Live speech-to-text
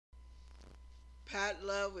Pat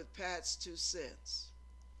Love with Pat's 2 cents.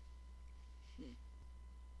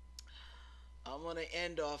 I want to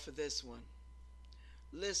end off of this one.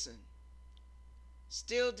 Listen,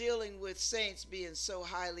 still dealing with saints being so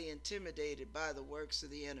highly intimidated by the works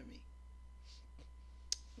of the enemy.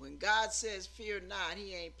 When God says fear not,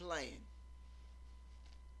 he ain't playing.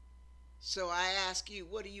 So I ask you,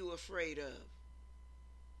 what are you afraid of?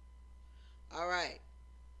 All right.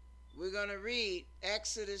 We're going to read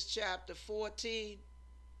Exodus chapter 14,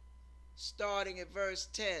 starting at verse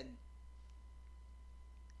 10,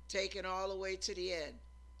 taking all the way to the end.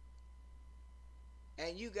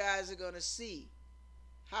 And you guys are going to see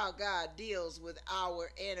how God deals with our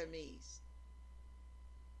enemies.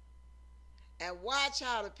 And watch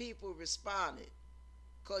how the people responded,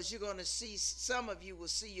 because you're going to see, some of you will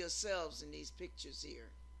see yourselves in these pictures here.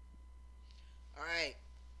 All right.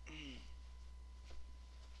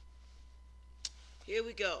 Here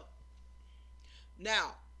we go.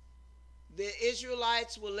 Now, the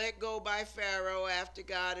Israelites were let go by Pharaoh after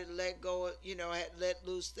God had let go, had let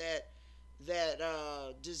loose that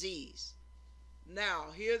disease. Now,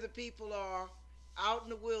 here the people are out in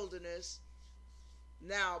the wilderness.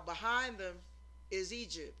 Now, behind them is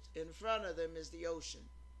Egypt. In front of them is the ocean.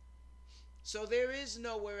 So there is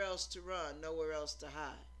nowhere else to run, nowhere else to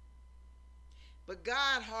hide. But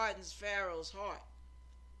God hardens Pharaoh's heart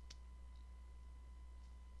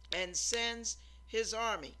and sends his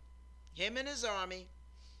army, him and his army.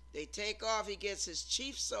 They take off. He gets his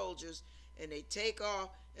chief soldiers, and they take off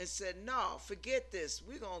and said, no, forget this.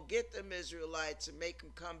 We're going to get them Israelites and make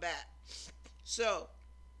them come back. So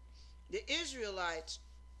the Israelites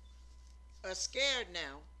are scared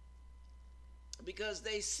now because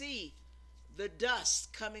they see the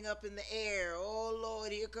dust coming up in the air. Oh,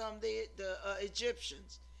 Lord, here come the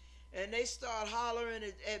Egyptians. And they start hollering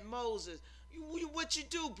at Moses. What you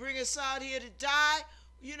do, bring us out here to die?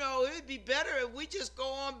 It'd be better if we just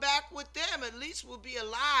go on back with them. At least we'll be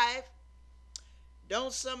alive.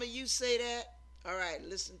 Don't some of you say that? All right,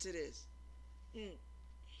 listen to this.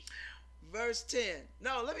 Verse 10.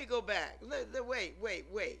 No, let me go back.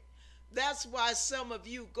 Wait. That's why some of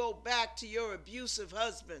you go back to your abusive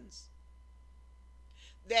husbands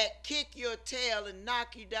that kick your tail and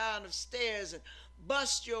knock you down the stairs and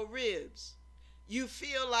bust your ribs. You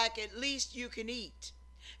feel like at least you can eat.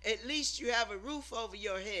 At least you have a roof over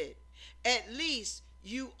your head. At least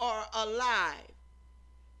you are alive.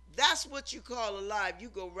 That's what you call alive. You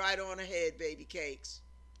go right on ahead, baby cakes.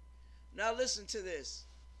 Now listen to this.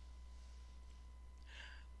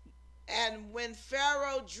 And when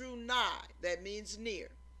Pharaoh drew nigh, that means near,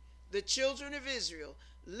 the children of Israel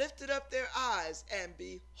lifted up their eyes, and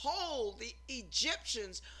behold, the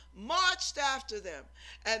Egyptians marched after them,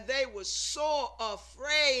 and they were sore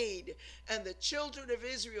afraid. And the children of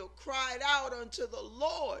Israel cried out unto the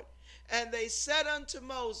Lord, and they said unto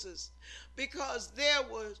Moses, because there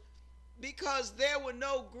were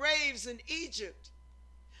no graves in Egypt,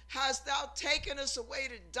 hast thou taken us away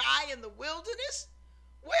to die in the wilderness?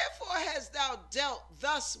 Wherefore hast thou dealt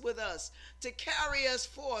thus with us, to carry us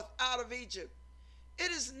forth out of Egypt?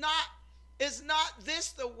 Is not this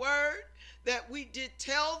the word that we did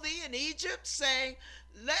tell thee in Egypt, saying,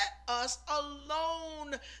 let us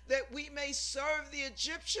alone, that we may serve the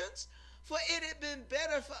Egyptians? For it had been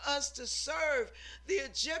better for us to serve the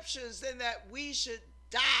Egyptians than that we should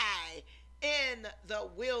die in the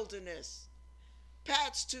wilderness.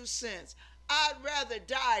 Pat's 2 cents. I'd rather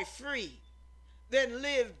die free than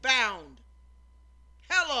live bound.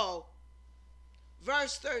 Hello.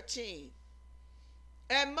 Verse 13.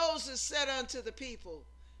 And Moses said unto the people,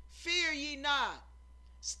 fear ye not,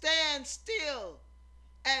 stand still,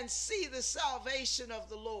 and see the salvation of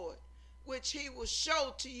the Lord, which he will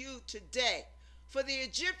show to you today. For the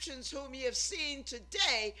Egyptians whom ye have seen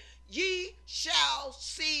today, ye shall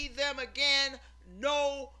see them again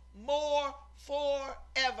no more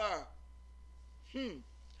forever.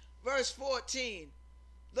 Verse 14.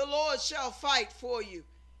 The Lord shall fight for you,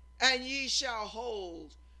 and ye shall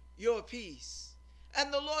hold your peace.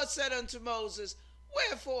 And the Lord said unto Moses,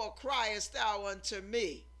 wherefore criest thou unto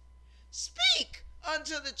me? Speak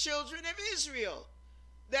unto the children of Israel,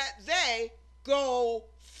 that they go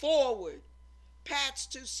forward. Pat's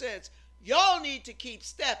 2 cents. Y'all need to keep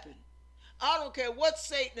stepping. I don't care what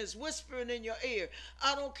Satan is whispering in your ear.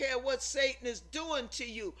 I don't care what Satan is doing to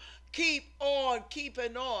you. Keep on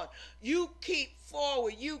keeping on. You keep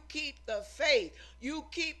forward. You keep the faith. You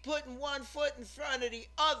keep putting one foot in front of the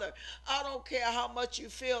other. I don't care how much you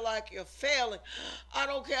feel like you're failing. I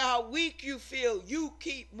don't care how weak you feel. You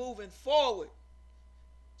keep moving forward.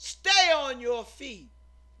 Stay on your feet.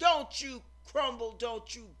 Don't you crumble.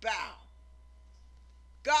 Don't you bow.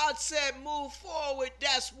 God said, move forward.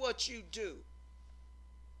 That's what you do.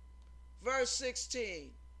 Verse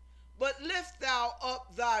 16. But lift thou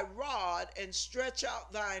up thy rod and stretch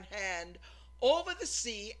out thine hand over the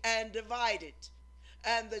sea and divide it.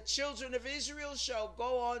 And the children of Israel shall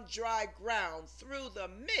go on dry ground through the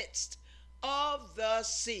midst of the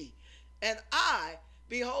sea. And I,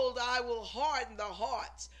 behold, I will harden the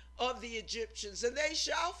hearts of the Egyptians, and they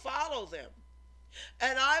shall follow them.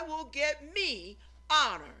 And I will get me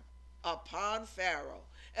honor upon Pharaoh,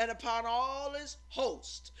 and upon all his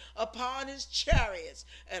host, upon his chariots,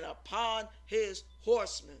 and upon his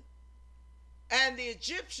horsemen. And the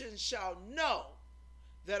Egyptians shall know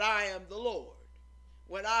that I am the Lord,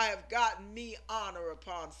 when I have gotten me honor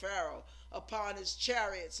upon Pharaoh, upon his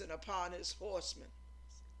chariots, and upon his horsemen.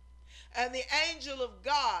 And the angel of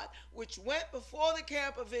God, which went before the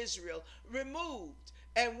camp of Israel, removed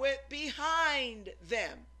and went behind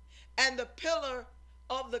them. And the pillar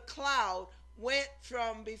of the cloud went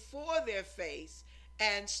from before their face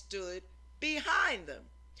and stood behind them.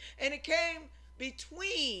 And it came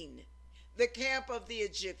between the camp of the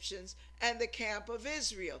Egyptians and the camp of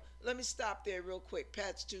Israel. Let me stop there real quick.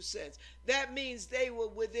 Pat's 2 cents. That means they were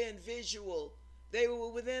within visual. They were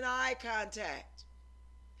within eye contact.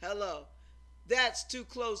 Hello. That's too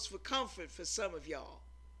close for comfort for some of y'all.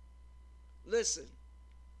 Listen.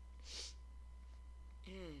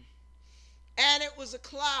 And it was a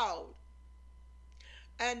cloud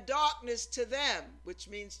and darkness to them, which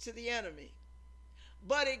means to the enemy.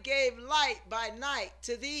 But it gave light by night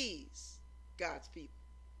to these, God's people,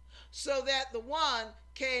 so that the one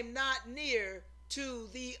came not near to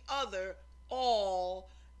the other all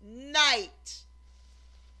night.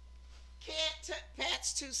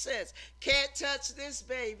 Pat's 2 cents. Can't touch this,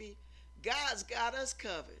 baby. God's got us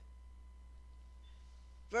covered.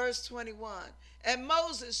 Verse 21. And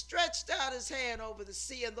Moses stretched out his hand over the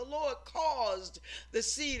sea, and the Lord caused the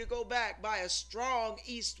sea to go back by a strong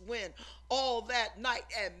east wind all that night,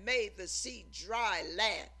 and made the sea dry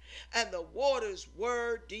land, and the waters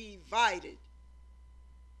were divided.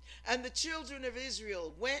 And the children of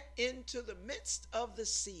Israel went into the midst of the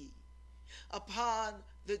sea upon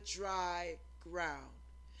the dry ground.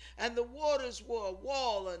 And the waters were a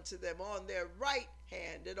wall unto them on their right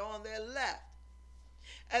hand and on their left.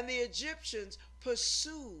 And the Egyptians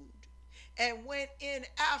pursued and went in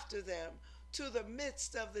after them to the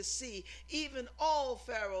midst of the sea, even all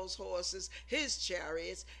Pharaoh's horses, his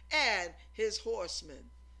chariots, and his horsemen.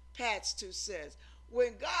 Pat's 2 cents.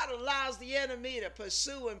 When God allows the enemy to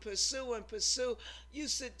pursue and pursue and pursue, you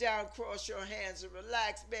sit down, cross your hands, and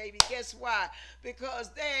relax, baby. Guess why? Because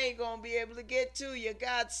they ain't going to be able to get to you.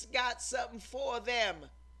 God's got something for them.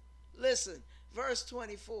 Listen, verse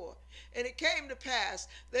 24. And it came to pass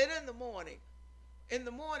that in the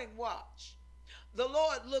morning watch, the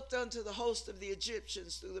Lord looked unto the host of the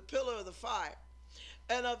Egyptians through the pillar of the fire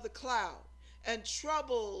and of the cloud, and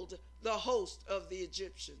troubled the host of the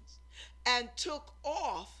Egyptians, and took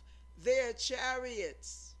off their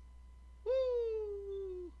chariots.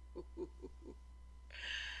 Woo.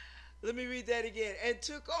 Let me read that again. And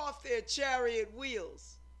took off their chariot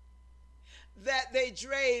wheels, that they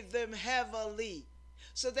drave them heavily,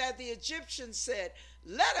 so that the Egyptians said,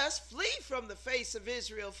 let us flee from the face of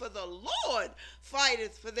Israel, for the Lord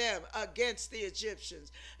fighteth for them against the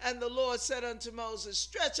Egyptians. And the Lord said unto Moses,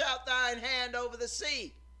 stretch out thine hand over the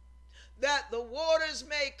sea, that the waters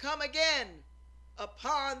may come again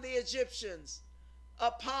upon the Egyptians,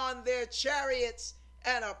 upon their chariots,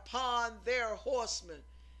 and upon their horsemen.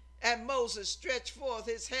 And Moses stretched forth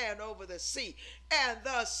his hand over the sea, and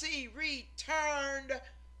the sea returned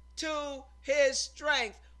to his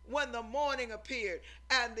strength when the morning appeared,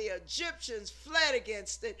 and the Egyptians fled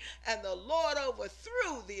against it, and the Lord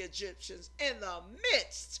overthrew the Egyptians in the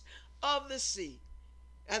midst of the sea.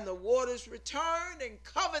 And the waters returned and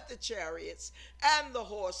covered the chariots and the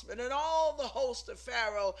horsemen and all the host of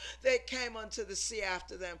Pharaoh that came unto the sea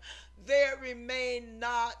after them. There remained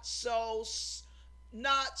not so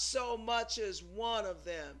much as one of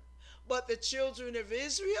them. But the children of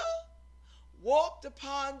Israel walked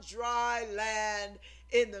upon dry land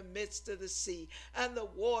in the midst of the sea, and the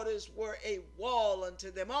waters were a wall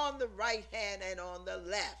unto them on the right hand and on the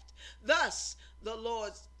left. Thus the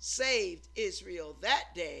Lord saved Israel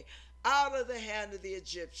that day out of the hand of the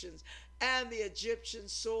Egyptians, and the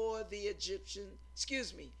Egyptians saw the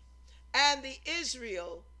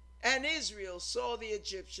Israel saw the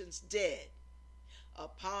Egyptians dead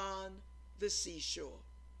upon the seashore.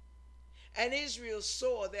 And Israel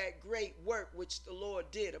saw that great work which the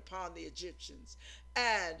Lord did upon the Egyptians.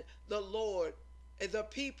 And the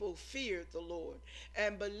people feared the Lord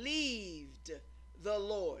and believed the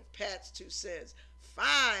Lord. Pat's 2 cents.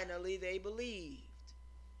 Finally, they believed.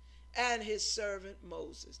 And his servant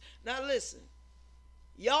Moses. Now listen,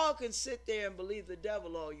 y'all can sit there and believe the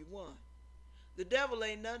devil all you want. The devil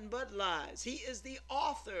ain't nothing but lies. He is the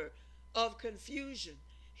author of confusion.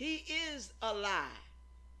 He is a lie.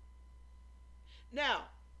 Now,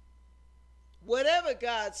 whatever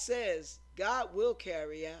God says, God will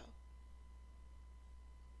carry out.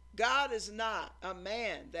 God is not a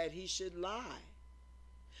man that he should lie.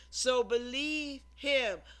 So believe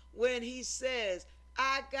him when he says,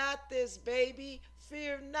 I got this, baby.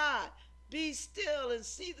 Fear not. Be still and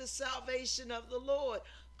see the salvation of the Lord.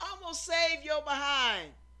 I'm going to save your behind.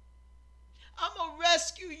 I'm going to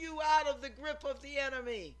rescue you out of the grip of the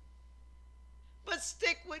enemy. But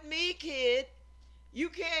stick with me, kid. You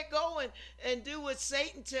can't go and do what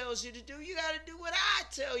Satan tells you to do. You got to do what I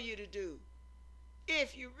tell you to do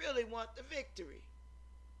if you really want the victory.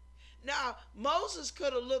 Now, Moses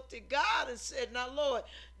could have looked at God and said, now, Lord,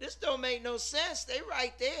 this don't make no sense. They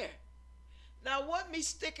right there. Now, what me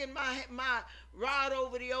sticking my rod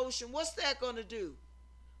over the ocean, what's that going to do?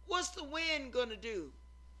 What's the wind going to do?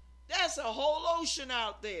 That's a whole ocean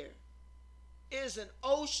out there. Is an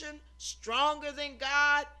ocean stronger than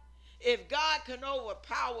God? If God can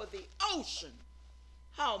overpower the ocean,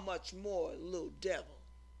 how much more, little devil?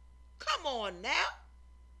 Come on now.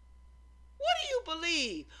 What do you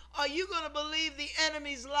believe? Are you going to believe the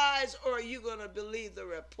enemy's lies, or are you going to believe the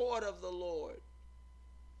report of the Lord?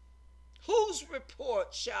 Whose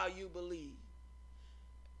report shall you believe?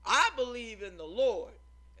 I believe in the Lord,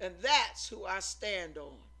 and that's who I stand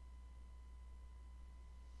on.